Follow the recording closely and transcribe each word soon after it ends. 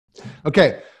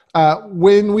Okay.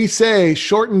 When we say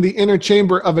shorten the inner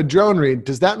chamber of a drone reed,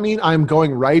 does that mean I'm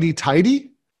going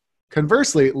righty-tighty?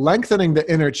 Conversely, lengthening the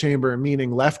inner chamber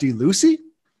meaning lefty-loosey?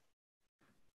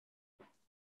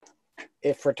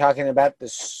 If we're talking about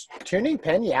this tuning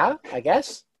pin, yeah, I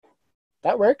guess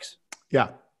that works. Yeah.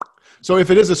 So if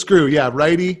it is a screw, yeah,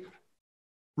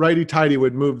 righty-tighty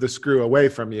would move the screw away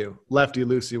from you.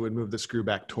 Lefty-loosey would move the screw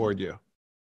back toward you.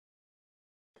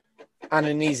 On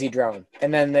an easy drone.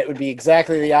 And then it would be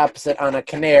exactly the opposite on a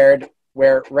Canard,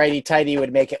 where righty-tighty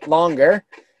would make it longer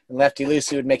and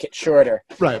lefty-loosey would make it shorter.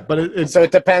 Right, but so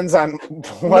it depends on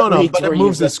what but it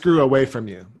moves the screw away from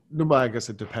you. Well, I guess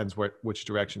it depends which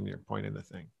direction you're pointing the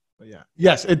thing. But yeah.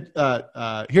 Yes,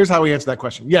 here's how we answer that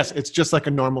question. Yes, it's just like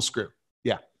a normal screw.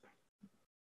 Yeah.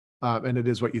 And it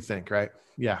is what you think, right?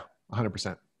 Yeah,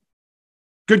 100%.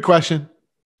 Good question.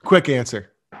 Quick answer.